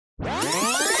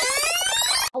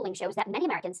Polling shows that many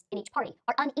Americans in each party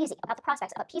are uneasy about the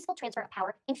prospects of a peaceful transfer of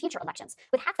power in future elections,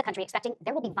 with half the country expecting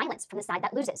there will be violence from the side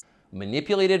that loses.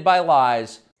 Manipulated by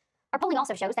lies. Our polling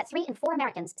also shows that 3 in 4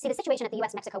 Americans see the situation at the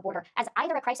U.S.-Mexico border as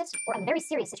either a crisis or a very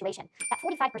serious situation. That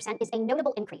 45% is a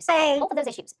notable increase. Both of those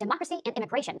issues, democracy and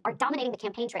immigration, are dominating the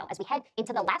campaign trail as we head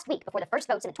into the last week before the first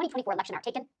votes in the 2024 election are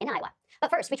taken in Iowa.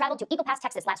 But first, we traveled to Eagle Pass,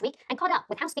 Texas last week and caught up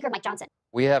with House Speaker Mike Johnson.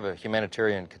 We have a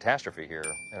humanitarian catastrophe here,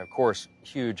 and of course,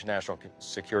 huge national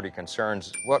security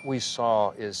concerns. What we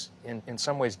saw is, in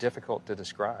some ways, difficult to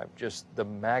describe, just the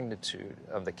magnitude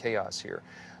of the chaos here.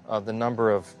 The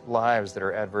number of lives that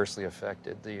are adversely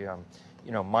affected, the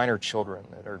minor children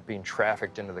that are being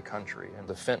trafficked into the country, and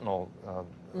the fentanyl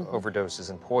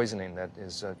overdoses and poisoning that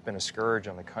has been a scourge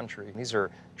on the country. These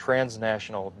are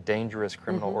transnational, dangerous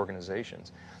criminal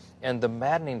organizations. And the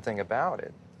maddening thing about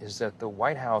it is that the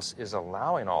White House is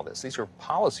allowing all this. These are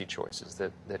policy choices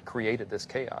that created this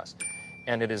chaos.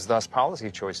 And it is thus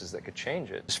policy choices that could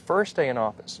change it. His first day in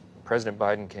office, President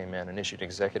Biden came in and issued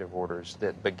executive orders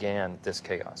that began this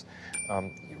chaos.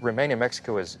 Remain in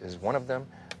Mexico is one of them.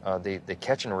 The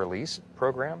catch and release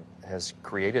program has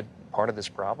created part of this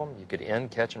problem. You could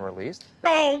end catch and release.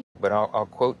 But I'll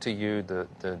quote to you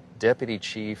the deputy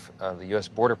chief of the U.S.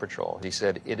 Border Patrol. He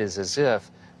said, "It is as if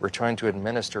we're trying to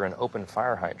administer an open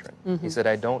fire hydrant." He said,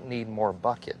 "I don't need more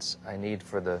buckets. I need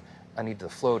the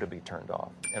flow to be turned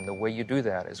off. And the way you do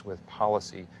that is with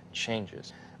policy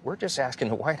changes." We're just asking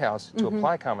the White House to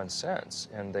apply common sense,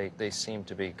 and they seem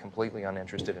to be completely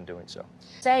uninterested in doing so.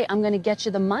 Say, I'm going to get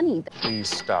you the money. Please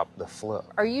stop the flow.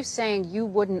 Are you saying you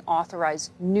wouldn't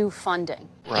authorize new funding?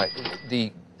 Right.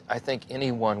 I think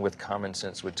anyone with common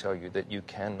sense would tell you that you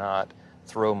cannot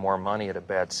throw more money at a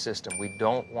bad system. We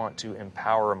don't want to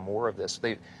empower more of this.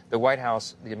 The White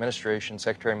House, the administration,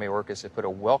 Secretary Mayorkas have put a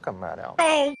welcome mat out.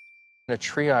 In a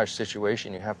triage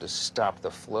situation, you have to stop the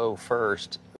flow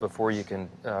first before you can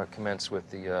commence with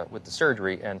the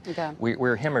surgery, and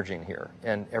we're hemorrhaging here,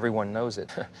 and everyone knows it.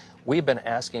 We've been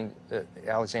asking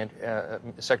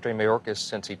Secretary Mayorkas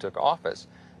since he took office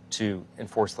to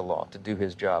enforce the law, to do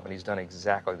his job, and he's done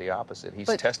exactly the opposite.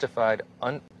 He's testified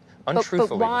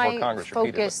untruthfully before Congress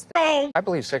repeatedly. I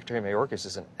believe Secretary Mayorkas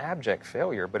is an abject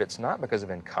failure, but it's not because of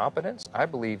incompetence. I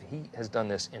believe he has done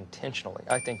this intentionally.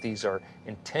 I think these are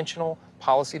intentional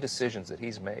policy decisions that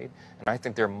he's made, and I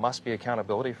think there must be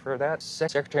accountability for that.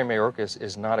 Secretary Mayorkas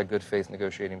is not a good faith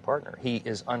negotiating partner. He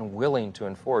is unwilling to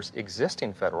enforce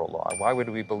existing federal law. Why would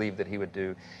we believe that he would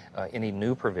do any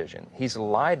new provision? He's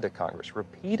lied to Congress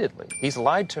repeatedly. He's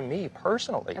lied to me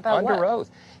personally under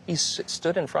oath. He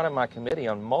stood in front of my committee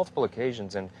on multiple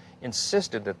occasions and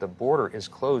insisted that the border is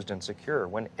closed and secure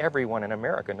when everyone in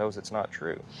America knows it's not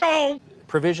true.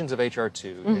 Provisions of H.R.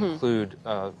 2 include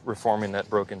reforming that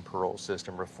broken parole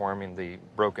system, reforming the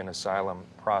broken asylum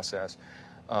process.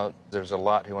 There's a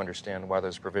lot who understand why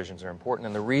those provisions are important,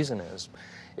 and the reason is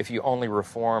if you only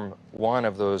reform one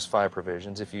of those 5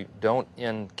 provisions, if you don't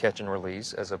end catch and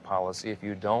release as a policy, if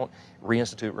you don't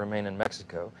reinstitute remain in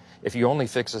Mexico, if you only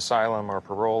fix asylum or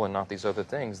parole and not these other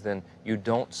things, then you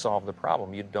don't solve the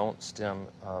problem. You don't stem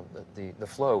the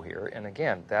flow here. And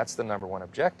again, that's the #1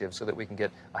 objective so that we can get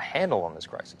a handle on this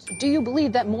crisis. Do you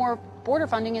believe that more border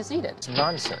funding is needed? It's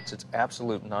nonsense. It's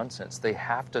absolute nonsense. They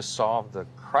have to solve the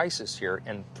crisis here,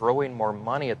 and throwing more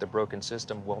money at the broken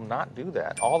system will not do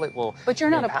that. All it will But you're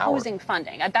not opposing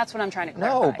funding. That's what I'm trying to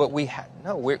clarify. No, but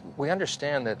we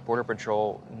understand that Border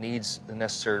Patrol needs the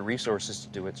necessary resources to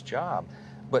do its job.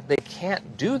 But they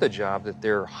can't do the job that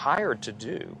they're hired to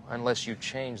do unless you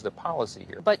change the policy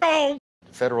here. But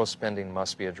federal spending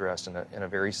must be addressed in a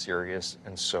very serious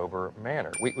and sober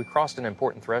manner. We crossed an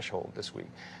important threshold this week,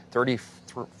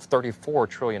 $34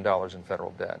 trillion in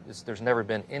federal debt. There's never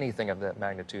been anything of that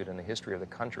magnitude in the history of the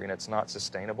country, and it's not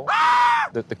sustainable.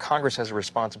 The Congress has a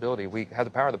responsibility. We have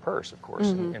the power of the purse, of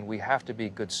course, and we have to be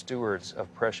good stewards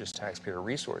of precious taxpayer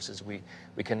resources. We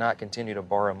cannot continue to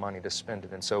borrow money to spend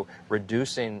it, and so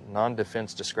reducing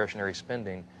non-defense discretionary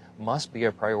spending must be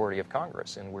a priority of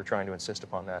Congress, and we're trying to insist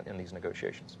upon that in these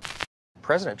negotiations.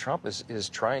 President Trump is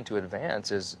trying to advance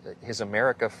his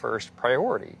America First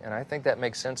priority, and I think that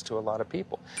makes sense to a lot of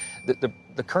people.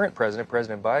 The current president,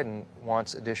 President Biden,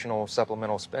 wants additional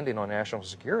supplemental spending on national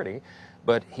security,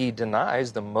 but he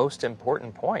denies the most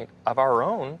important point of our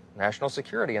own national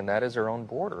security, and that is our own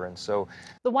border. And so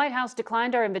the White House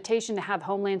declined our invitation to have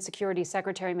Homeland Security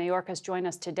Secretary Mayorkas join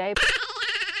us today.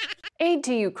 Aid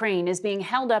to Ukraine is being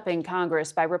held up in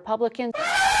Congress by Republicans.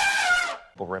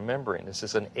 Remembering this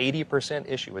is an 80%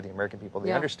 issue with the American people.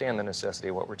 They understand the necessity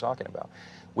of what we're talking about.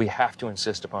 We have to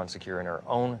insist upon securing our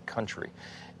own country.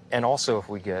 and also if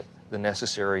we get the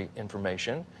necessary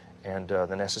information and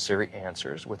the necessary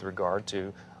answers with regard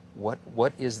to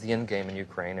what is the end game in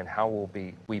Ukraine and how will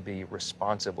we be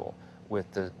responsible with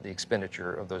the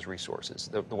expenditure of those resources.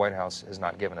 The White House has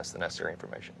not given us the necessary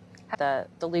information. The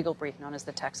legal brief known as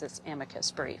the Texas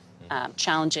amicus brief,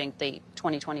 challenging the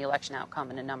 2020 election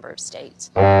outcome in a number of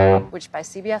states, which by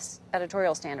CBS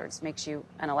editorial standards makes you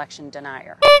an election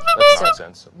denier. That's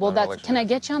nonsense. Well, can I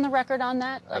get you on the record on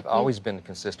that? I've always been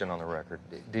consistent on the record.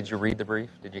 Did you read the brief?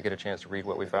 Did you get a chance to read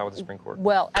what we filed with the Supreme Court?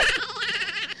 Well,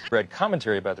 read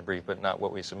commentary about the brief, but not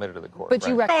what we submitted to the court. But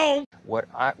right?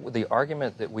 The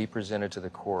argument that we presented to the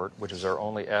court, which is our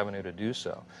only avenue to do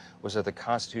so, was that the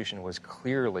Constitution was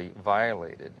clearly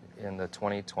violated in the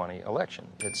 2020 election.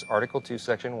 It's Article 2,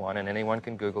 Section 1, and anyone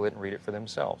can Google it and read it for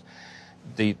themselves.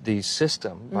 The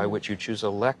system by which you choose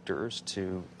electors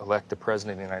to elect the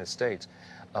President of the United States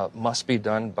must be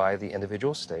done by the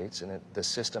individual states, and the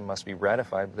system must be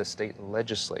ratified by the state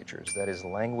legislatures. That is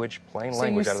language, plain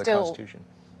language out of the Constitution.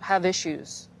 Have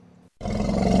issues.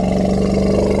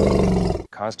 The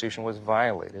Constitution was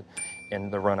violated in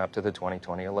the run-up to the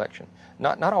 2020 election.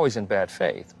 Not always in bad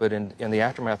faith, but in the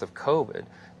aftermath of COVID,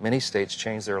 many states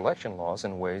changed their election laws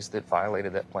in ways that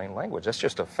violated that plain language. That's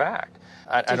just a fact.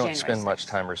 I don't spend much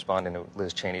time responding to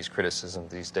Liz Cheney's criticism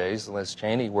these days. Liz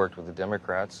Cheney worked with the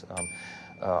Democrats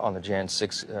on the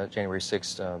January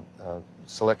 6th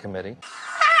Select Committee.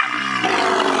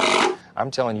 I'm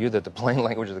telling you that the plain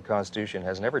language of the Constitution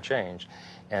has never changed,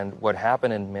 and what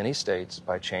happened in many states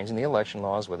by changing the election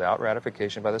laws without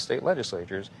ratification by the state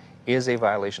legislatures is a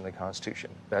violation of the Constitution.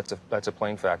 That's a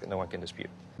plain fact that no one can dispute.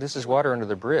 This is water under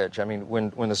the bridge. I mean,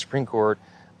 when the Supreme Court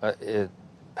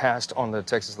passed on the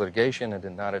Texas litigation and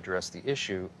did not address the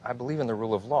issue, I believe in the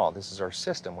rule of law. This is our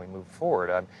system. We move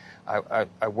forward.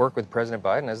 I work with President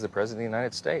Biden as the President of the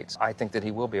United States. I think that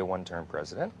he will be a one-term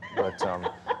president, but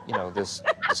you know, this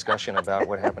discussion about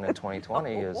what happened in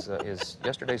 2020 is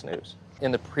yesterday's news.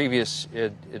 In the previous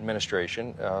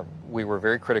administration, we were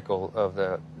very critical of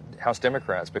the House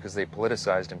Democrats because they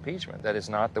politicized impeachment. That is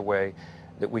not the way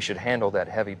that we should handle that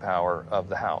heavy power of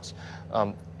the House.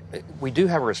 We do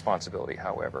have a responsibility,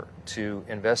 however, to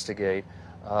investigate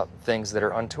things that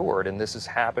are untoward, and this has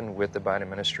happened with the Biden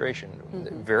administration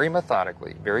very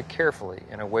methodically, very carefully,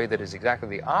 in a way that is exactly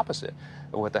the opposite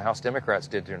of what the House Democrats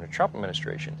did during the Trump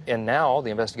administration. And now the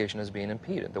investigation is being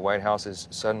impeded. The White House has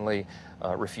suddenly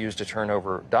refused to turn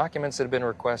over documents that have been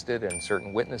requested and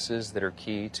certain witnesses that are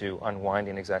key to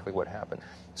unwinding exactly what happened.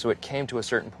 So it came to a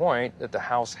certain point that the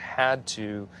House had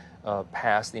to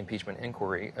pass the impeachment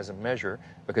inquiry as a measure,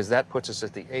 because that puts us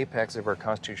at the apex of our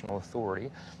constitutional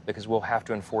authority, because we'll have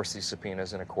to enforce these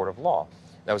subpoenas in a court of law.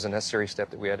 That was a necessary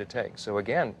step that we had to take. So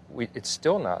again, it's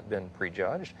still not been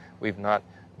prejudged. We've not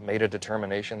made a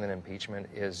determination that impeachment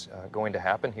is going to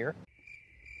happen here.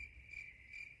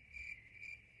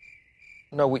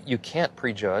 No, you can't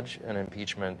prejudge an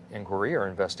impeachment inquiry or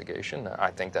investigation.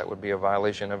 I think that would be a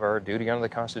violation of our duty under the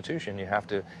Constitution. You have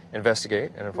to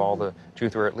investigate, and if all the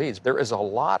truth where it leads. There is a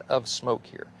lot of smoke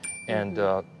here, and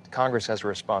Congress has a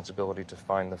responsibility to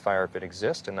find the fire if it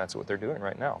exists, and that's what they're doing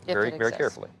right now, very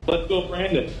carefully. Let's go,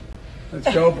 Brandon.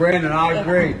 Let's go, Brandon. I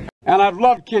agree. And I've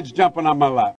loved kids jumping on my lap.